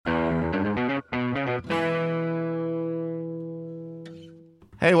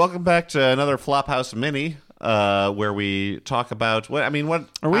Hey, welcome back to another Flophouse Mini, where we talk about what Are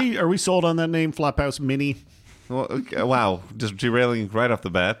we sold on that name, Flophouse Mini? Well, okay, wow, just derailing right off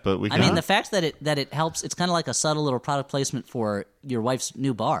the bat, but we can. I mean, the fact that it helps, it's kind of like a subtle little product placement for your wife's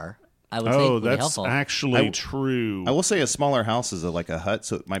new bar. I would think would be helpful. That's actually true. I will say a smaller house is like a hut,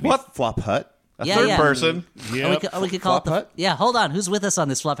 so it might be What? Flop Hut. A third person. Yep. We could call Flop it the... hut? Yeah, hold on. Who's with us on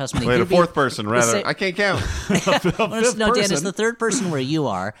this Flophouse Mini? Wait, Could a it be fourth person, rather. say- I can't count. No, Dan, it's the third person where you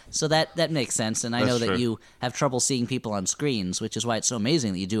are, so that makes sense. And I know That's that true. you have trouble seeing people on screens, which is why it's so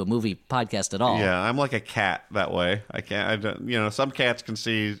amazing that you do a movie podcast at all. Yeah, I'm like a cat that way. I can't. I don't. Some cats can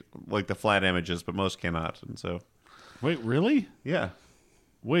see like the flat images, but most cannot, and so Wait, really? yeah.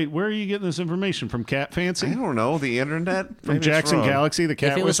 Wait, where are you getting this information from? Cat Fancy? I don't know, the internet From Maybe it's Jackson wrong. Galaxy, the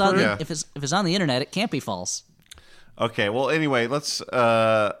cat If it was whisperer? on Yeah. if it's on the internet, it can't be false. Okay, well, anyway, let's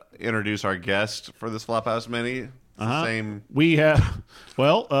introduce our guest for this Flophouse Mini. Same We have,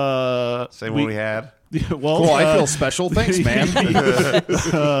 same one we had. Well, Cool, I feel special. Thanks, man.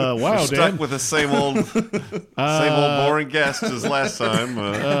 wow, Stuck Dan. with the same old boring guest as last time.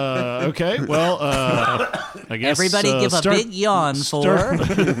 Okay, well, I guess Everybody give a big yawn for...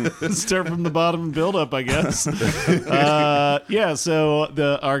 Start from the bottom and build up, I guess.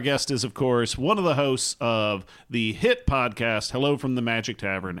 So our guest is, of course, one of the hosts of the hit podcast, Hello from the Magic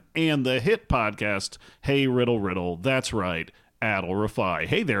Tavern, and the hit podcast, Hey Riddle Riddle. That's right, Adel Rafai.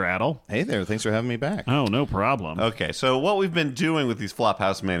 Hey there, Adel. Hey there. Thanks for having me back. Oh, no problem. Okay, so what we've been doing with these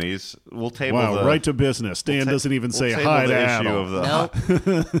Flophouse Minis, we'll table Wow, right to business. Dan doesn't even say table hi the to issue Adel. of the.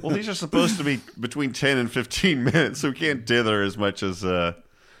 Nope. Well, these are supposed to be between 10 and 15 minutes, so we can't dither as much as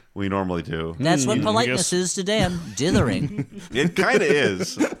we normally do. That's what politeness guess- is to Dan. Dithering. It kind of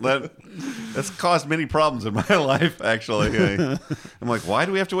is. That's caused many problems in my life, actually. I'm like, why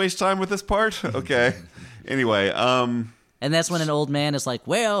do we have to waste time with this part? Okay. Anyway, And that's when an old man is like,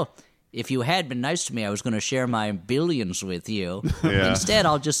 well, if you had been nice to me, I was going to share my billions with you. Yeah. Instead,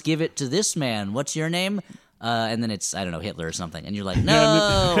 I'll just give it to this man. What's your name? And then it's, I don't know, Hitler or something. And you're like,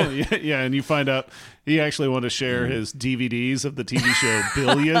 no. Yeah, and you find out he actually wanted to share his DVDs of the TV show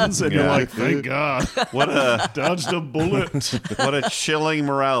Billions, and you're Yeah. like, thank God. what a Dodged a bullet. what a chilling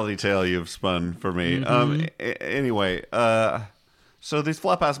morality tale you've spun for me. Anyway, so these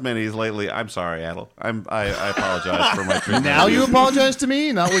Flophouse Minis lately, I'm sorry, Adel. I apologize for my treatment. Now you apologize to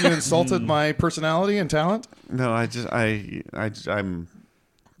me? Not when you insulted my personality and talent? No, I'm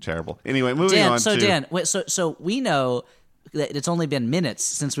terrible. Anyway, moving on to... Dan, wait, so we know that it's only been minutes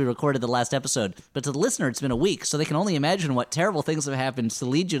since we recorded the last episode, but to the listener, it's been a week, so they can only imagine what terrible things have happened to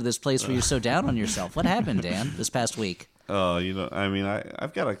lead you to this place where you're so down on yourself. What happened, Dan, this past week?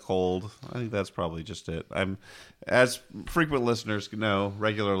 I've got a cold. I think that's probably just it. As frequent listeners know,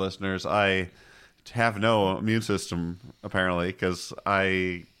 regular listeners, I have no immune system, apparently, because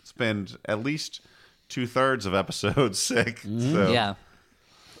I spend at least 2/3 of episodes sick. So. Yeah.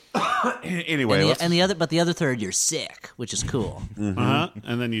 Anyway, And the other third, you're sick, which is cool.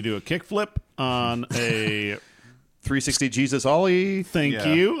 And then you do a kickflip on a 360 Jesus Ollie. thank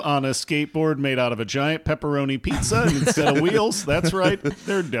Yeah. you on a skateboard made out of a giant pepperoni pizza, and instead of wheels, that's right,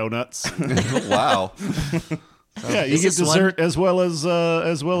 they're donuts. wow. Yeah, you Is get this dessert as well as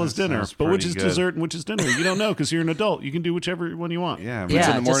dinner. sounds But which pretty is good. dessert and which is dinner? You don't know because you're an adult. You can do whichever one you want. Yeah, man. Pizza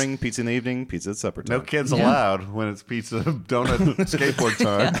Yeah, in the morning, pizza in the evening, pizza at supper time. No kids allowed when it's pizza, donut, skateboard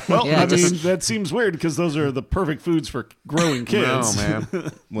time. Well, Yeah, I just- mean, that seems weird because those are the perfect foods for growing kids. No,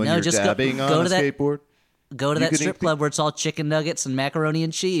 man. When No, you're just dabbing go on a to that- skateboard. Go to You that could strip eat club where it's all chicken nuggets and macaroni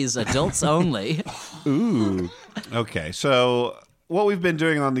and cheese, adults only. Ooh. Okay, so what we've been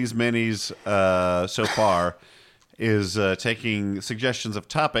doing on these minis so far is taking suggestions of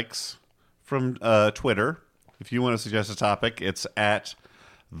topics from Twitter. If you want to suggest a topic, it's at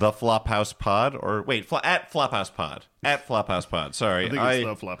the Flophouse Pod, or wait, at Flophouse Pod. At Flophouse Pod. Sorry, I think it's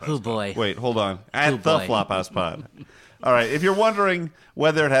the flop Oh house. boy. Wait, hold on. At the boy. Flophouse Pod. All right. If you're wondering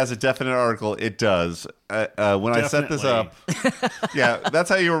whether it has a definite article, it does. When I set this up, yeah, that's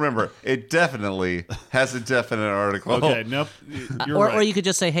how you remember. It definitely has a definite article. Okay, nope. You're Or, right. or you could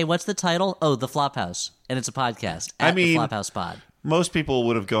just say, hey, what's the title? Oh, The Flophouse. And it's a podcast. At mean- The Flophouse Pod. Most people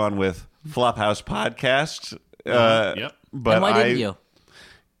would have gone with Flophouse Podcast. Yep. But And why didn't you?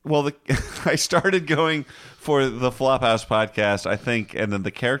 Well, I started going for the Flophouse Podcast, I think, and then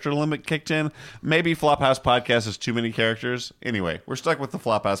the character limit kicked in. Maybe Flophouse Podcast is too many characters. Anyway, we're stuck with the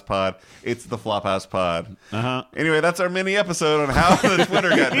Flophouse Pod. It's the Flophouse Pod. Anyway, that's our mini episode on how the Twitter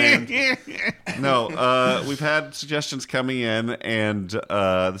got named. No, we've had suggestions coming in, and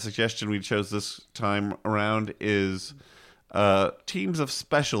the suggestion we chose this time around is teams of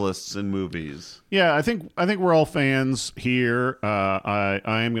specialists in movies. Yeah, I think we're all fans here. I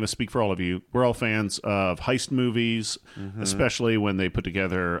am going to speak for all of you. We're all fans of heist movies, especially when they put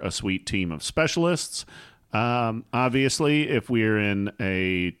together a sweet team of specialists. Obviously, if we're in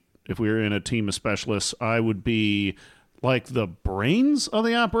a team of specialists, I would be like the brains of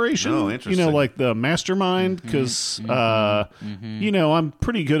the operation. Oh, interesting. Like the mastermind, because I'm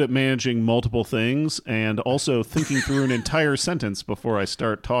pretty good at managing multiple things and also thinking through an entire sentence before I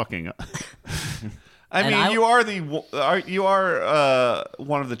start talking. You are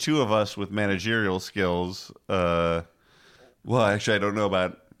one of the two of us with managerial skills. Well, actually, I don't know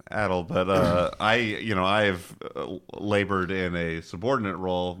about Adel, but I've labored in a subordinate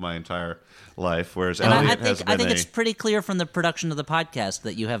role my entire life, whereas Elliot has been I think it's pretty clear from the production of the podcast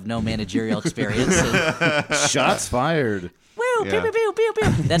that you have no managerial experience. Shots fired. Woo, pew, pew, pew, pew,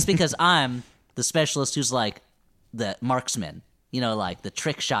 pew. That's because I'm the specialist who's like the marksman, like the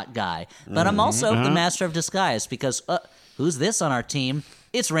trick shot guy. But I'm also the master of disguise because who's this on our team?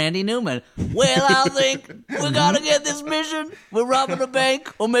 It's Randy Newman. Well, I think we gotta get this mission. We're robbing a bank,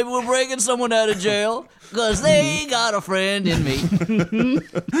 or maybe we're breaking someone out of jail, because they got a friend in me.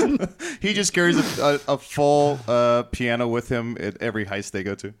 He just carries a full piano with him at every heist they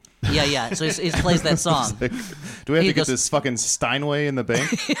go to. Yeah. So he plays that song. Like, do we have to get this fucking Steinway in the bank?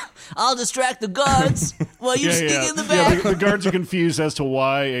 I'll distract the guards while you sneak in the back. The guards are confused as to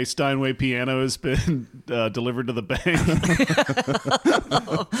why a Steinway piano has been delivered to the bank.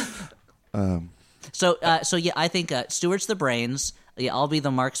 So I think Stuart's the brains. Yeah, I'll be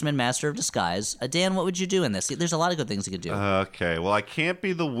the marksman, master of disguise. Dan, what would you do in this? There's a lot of good things you could do. Okay, well, I can't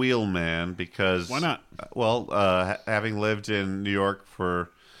be the wheelman because... Why not? Well, having lived in New York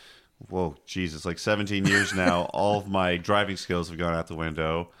for... Whoa, Jesus, like 17 years now, all of my driving skills have gone out the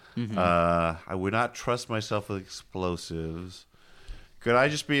window. I would not trust myself with explosives. Could I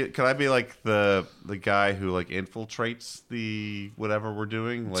be like the guy who like infiltrates the whatever we're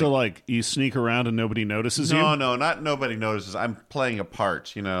doing? Like, so like you sneak around and nobody notices you? No, not nobody notices. I'm playing a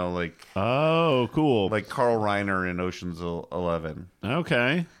part, like... Oh, cool. Like Carl Reiner in Ocean's 11.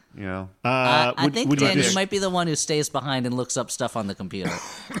 Okay. I think, Dan, you might be the one who stays behind and looks up stuff on the computer.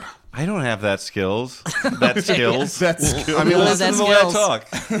 I don't have that skills. That skills. That's skills. I mean, listen to the way I skills. talk.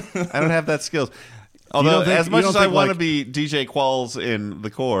 I don't have that skills. Although, as much as I want to be DJ Qualls in the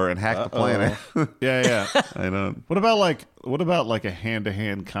core and hack the planet, yeah, I don't. What about like a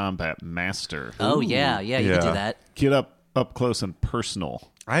hand-to-hand combat master? Oh yeah, you could do that. Get up close and personal.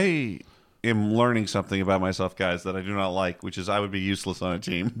 I am learning something about myself, guys, that I do not like, which is I would be useless on a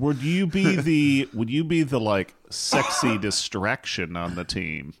team. Would you be the like sexy distraction on the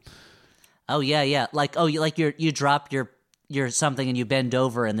team? Oh yeah. You drop your something and you bend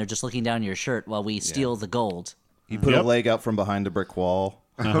over and they're just looking down your shirt while we steal the gold. You put a leg out from behind a brick wall.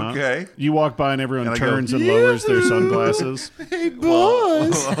 Okay. You walk by and everyone And I turns go, and lowers their sunglasses. Hey,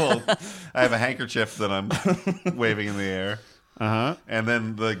 boys. I have a handkerchief that I'm waving in the air. And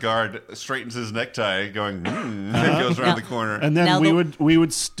then the guard straightens his necktie, going, and goes around the corner. And then we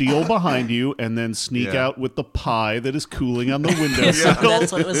would steal behind you and then sneak out with the pie that is cooling on the windowsill.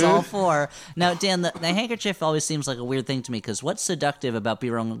 That's what it was all for. Now, Dan, the handkerchief always seems like a weird thing to me because what's seductive about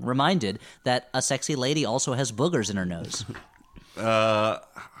being reminded that a sexy lady also has boogers in her nose?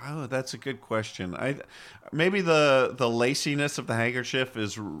 That's a good question. Maybe the laciness of the handkerchief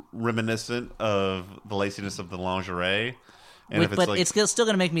is reminiscent of the laciness of the lingerie. But it's still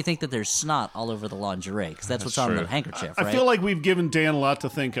going to make me think that there's snot all over the lingerie because that's what's on the handkerchief, right? I feel like we've given Dan a lot to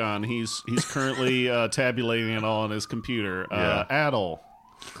think on. He's currently tabulating it all on his computer. Adel,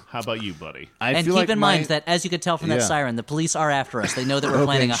 how about you, buddy? And keep in mind that, as you could tell from that siren, the police are after us. They know that we're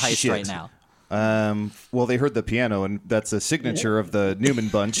planning a heist right now. Well, they heard the piano, and that's a signature of the Newman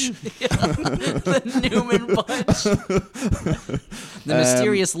Bunch. The Newman Bunch. The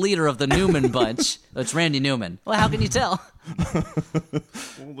mysterious leader of the Newman Bunch. It's Randy Newman. Well, how can you tell?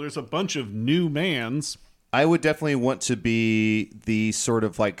 Well, there's a bunch of new mans. I would definitely want to be the sort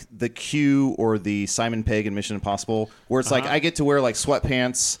of like the Q or the Simon Pegg in Mission Impossible, where it's like I get to wear like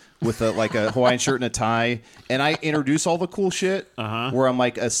sweatpants with a Hawaiian shirt and a tie, and I introduce all the cool shit. Where I'm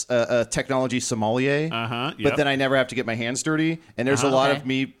like a technology sommelier, but then I never have to get my hands dirty. And there's a lot of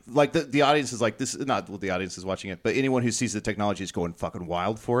me, like the audience is like, this is not the audience is watching it, but anyone who sees the technology is going fucking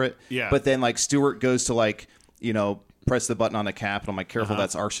wild for it. Yeah. But then like Stewart goes to like press the button on the cap, and I'm like, careful,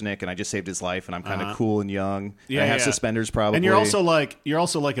 that's arsenic, and I just saved his life, and I'm kind of cool and young. Yeah, and I have suspenders probably. And you're also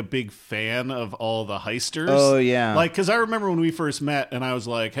like a big fan of all the heisters. Oh yeah, like because I remember when we first met, and I was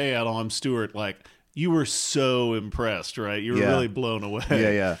like, hey, Adel, I'm Stuart. Like, you were so impressed, right? You were really blown away.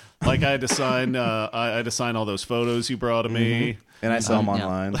 Yeah. Like I had to sign all those photos you brought to me. And I sell them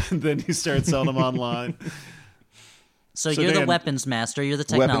online. Then you started selling them online. So you're the Dan, weapons master. You're the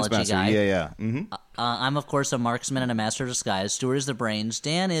technology Weapons master. guy. Yeah. Mm-hmm. I'm of course a marksman and a master of disguise. Stuart is the brains.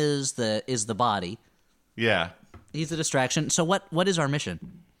 Dan is the body. Yeah. He's the distraction. So what is our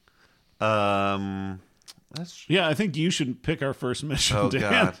mission? Yeah, I think you should pick our first mission, Oh, Dan.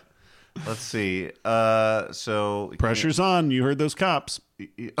 God. Let's see. So Pressure's on. You heard those cops.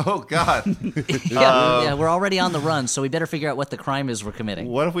 Oh, God. Yeah, we're already on the run, so we better figure out what the crime is we're committing.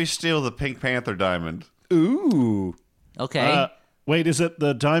 What if we steal the Pink Panther diamond? Ooh. Okay. Wait, is it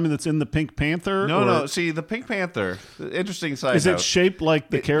the diamond that's in the Pink Panther? No. or See, the Pink Panther. Interesting side Is note. it shaped like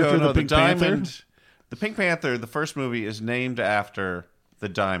the character of the Pink Panther? diamond. The Pink Panther, the first movie, is named after the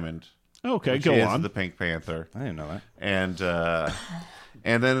diamond. Okay, which go is on. The Pink Panther. I didn't know that.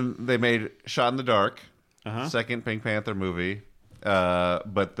 And then they made Shot in the Dark, Uh-huh. second Pink Panther movie.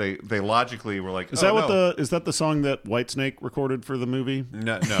 But they logically were like, Is that the song that Whitesnake recorded for the movie?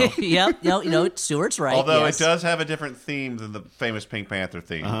 no. Yep. No, Stuart's right. Although yes. it does have a different theme than the famous Pink Panther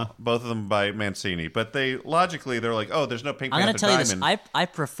theme, both of them by Mancini. But they're like, oh, there's no Pink I'm Panther going to tell you diamond. this. I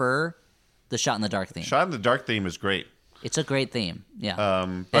prefer the Shot in the Dark theme. Shot in the Dark theme is great. It's a great theme. Yeah.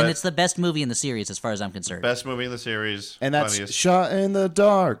 But And it's the best movie in the series as far as I'm concerned. best movie in the series, And that's funniest. Shot in the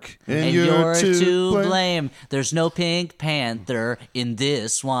Dark. And you're to blame. There's no Pink Panther in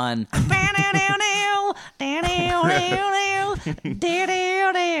this one.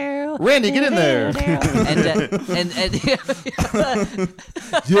 Randy, get in there. and Shot in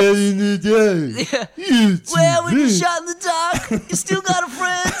the Dark. well, when you're shot in the dark, you still got a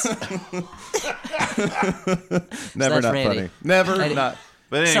friend. Never that's not Randy. funny. Never Randy. not.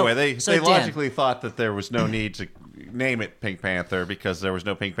 But anyway, So they Dan. logically thought that there was no need to name it Pink Panther because there was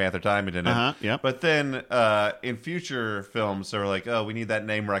no Pink Panther diamond in it. Yep. But then in future films, they were like, oh, we need that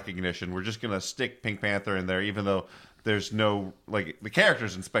name recognition. We're just going to stick Pink Panther in there, even though there's no, like, the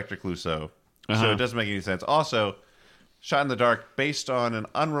character's Inspector Clouseau. So it doesn't make any sense. Also, Shot in the Dark, based on an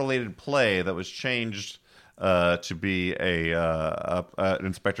unrelated play that was changed to be an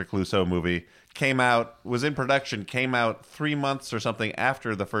Inspector Clouseau movie, was in production, came out 3 months or something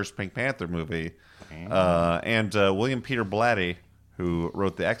after the first Pink Panther movie. And William Peter Blatty, who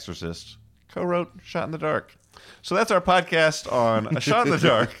wrote The Exorcist, co-wrote Shot in the Dark. So that's our podcast on A Shot in the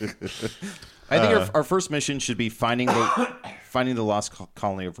Dark. I think our first mission should be finding the lost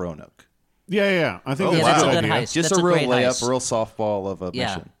colony of Roanoke. Yeah. I think Oh, that's that's a a good good idea. heist. Just That's a real great layup, heist. a real softball of a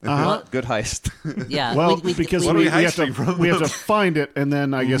Yeah. mission. Good heist. Yeah. Well, we because What are we we have heisting to from we have them? to find it, and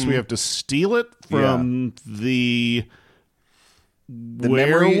then I guess we have to steal it from the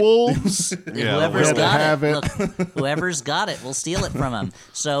memory- werewolves. Whoever's We'll got have it, it. Look, whoever's got it, we'll steal it from them.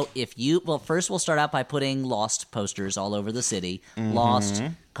 So first we'll start out by putting Lost posters all over the city. Lost,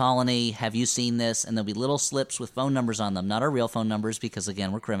 Colony, have you seen this? And there'll be little slips with phone numbers on them, not our real phone numbers because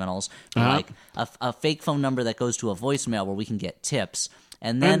again we're criminals. But like a fake phone number that goes to a voicemail where we can get tips.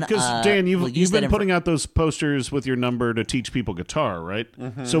 And then Because Dan, we'll use you've that been putting out those posters with your number to teach people guitar, right?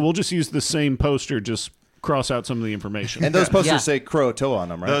 So we'll just use the same poster, just cross out some of the information. And those posters Yeah. say Croatoa on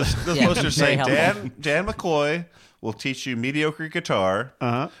them, right? Those Yeah, posters very say, helpful. Dan McCoy will teach you mediocre guitar.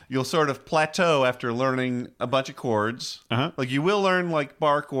 You'll sort of plateau after learning a bunch of chords. Like you will learn like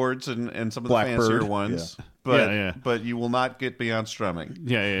bar chords and some of the Blackbird, fancier ones. yeah. But but you will not get beyond strumming.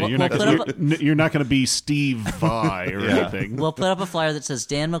 yeah, Well, you're not we'll gonna, put you're not going to be Steve Vai or anything. We'll put up a flyer that says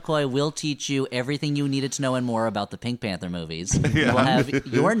Dan McCoy will teach you everything you needed to know and more about the Pink Panther movies. We'll have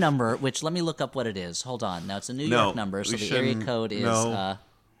your number, which let me look up what it is. Hold on. Now it's a New York number, so we the area shouldn't- code is. no,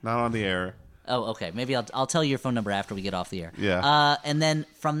 not on the air. Oh, okay. Maybe I'll tell you your phone number after we get off the air. Yeah. And then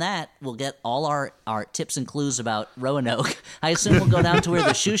from that, we'll get all our tips and clues about Roanoke. I assume we'll go down to where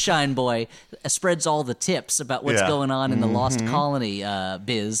the shoeshine boy spreads all the tips about what's Yeah. going on in the Lost Colony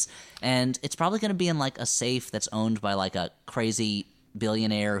biz. And it's probably going to be in like a safe that's owned by like a crazy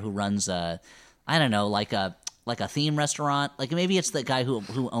billionaire who runs I don't know, like a theme restaurant. Like maybe it's the guy who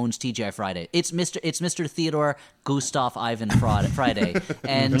owns TGI Friday. It's Mr. Theodore Gustav Ivan Friday.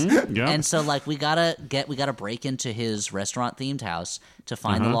 And Yeah. and so like we gotta break into his restaurant themed house to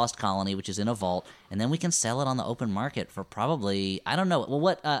find the lost colony, which is in a vault, and then we can sell it on the open market for probably I don't know. Well,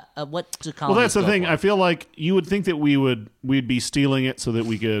 what do colonies Well, that's the go thing. for? I feel like you would think that we'd be stealing it so that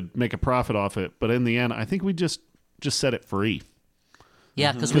we could make a profit off it, but in the end, I think we just set it free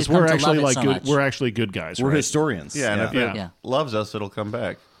Yeah, because we've because come we're to actually love it like so good. much. We're actually good guys. We're right? historians. Yeah, and if it Yeah. loves us, it'll come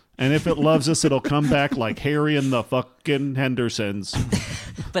back. And if it loves us, it'll come back like Harry and the fucking Hendersons.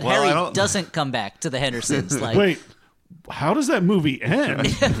 But Well, I Harry don't- doesn't come back to the Hendersons. Like Wait, How does that movie end?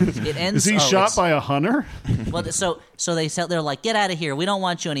 It ends. Is he shot it's- by a hunter? Well, so they're like, get out of here. We don't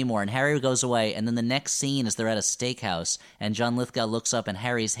want you anymore. And Harry goes away. And then the next scene is they're at a steakhouse, and John Lithgow looks up, and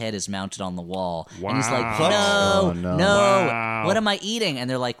Harry's head is mounted on the wall. And he's like, Wow. no, Wow. what am I eating? And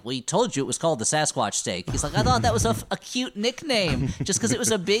they're like, we told you it was called the Sasquatch steak. He's like, I thought that was a cute nickname just because it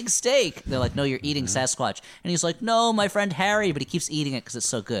was a big steak. They're like, no, you're eating Sasquatch. And he's like, no, my friend Harry, but he keeps eating it because it's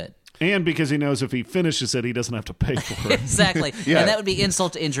so good. And because he knows if he finishes it, he doesn't have to pay for it. Exactly. And that would be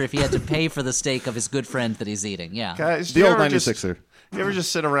insult to injury if he had to pay for the steak of his good friend that he's eating. Yeah. Guys, The old 96er. You ever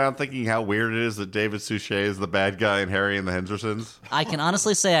just sit around thinking how weird it is that David Suchet is the bad guy in Harry and the Hendersons? I can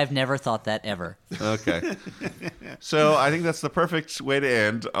honestly say I've never thought that ever. Okay. So I think that's the perfect way to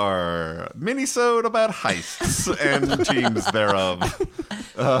end our mini-sode about heists and teams thereof.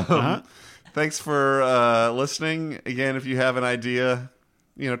 Thanks for listening. Again, if you have an idea,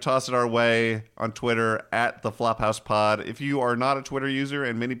 toss it our way on Twitter at the Flophouse Pod. If you are not a Twitter user,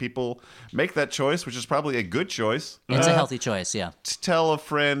 and many people make that choice, which is probably a good choice, It's a healthy choice, yeah. tell a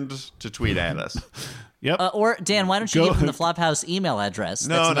friend to tweet at us. Yep. Or, Dan, why don't you give them the Flophouse email address?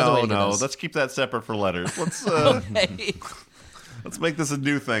 That's another way to do this. Let's keep that separate for letters. Let's Okay. let's make this a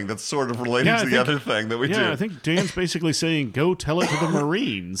new thing that's sort of related Yeah, to I the think- other thing that we do. Yeah, I think Dan's basically saying, go tell it to the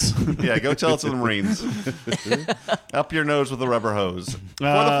Marines. Yeah, go tell it to the Marines. Up your nose with a rubber hose. For the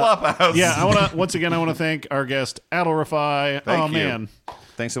Flophouse. Yeah, I want to thank our guest, Adel Rafai. Thank you. Man.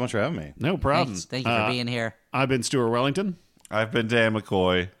 Thanks so much for having me. No problem. Thanks. Thank you for being here. I've been Stuart Wellington. I've been Dan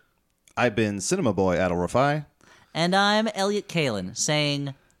McCoy. I've been Cinema Boy Adel Rafai. And I'm Elliot Kalin,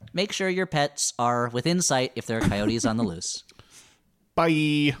 saying, make sure your pets are within sight if there are coyotes on the loose.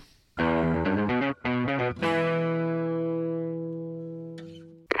 Bye.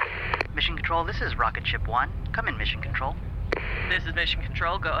 Mission Control, this is Rocket Ship 1. Come in, Mission Control. This is Mission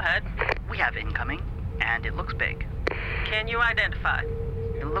Control. Go ahead. We have incoming, and it looks big. Can you identify?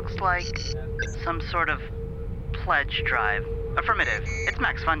 It looks like some sort of pledge drive. Affirmative. It's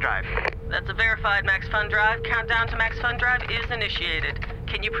Max Fun Drive. That's a verified Max Fun Drive. Countdown to Max Fun Drive is initiated.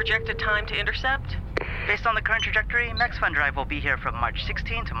 Can you project a time to intercept? Based on the current trajectory, Max Fun Drive will be here from March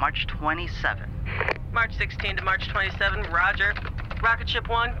 16 to March 27. March 16 to March 27, roger. Rocket Ship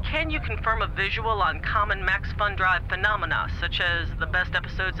 1, can you confirm a visual on common Max Fun Drive phenomena, such as the best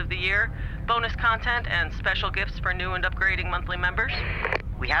episodes of the year, bonus content, and special gifts for new and upgrading monthly members?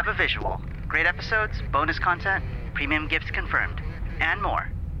 We have a visual. Great episodes, bonus content, premium gifts confirmed, and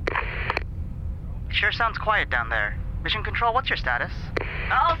more. Sure sounds quiet down there. Mission Control, what's your status?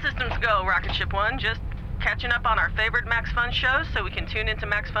 All systems go, Rocket Ship 1. Just catching up on our favorite Max Fun shows so we can tune into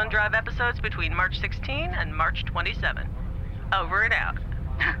Max Fun Drive episodes between March 16 and March 27. Over and out.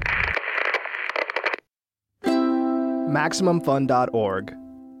 MaximumFun.org.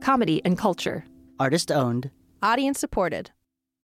 Comedy and culture. Artist owned. Audience supported.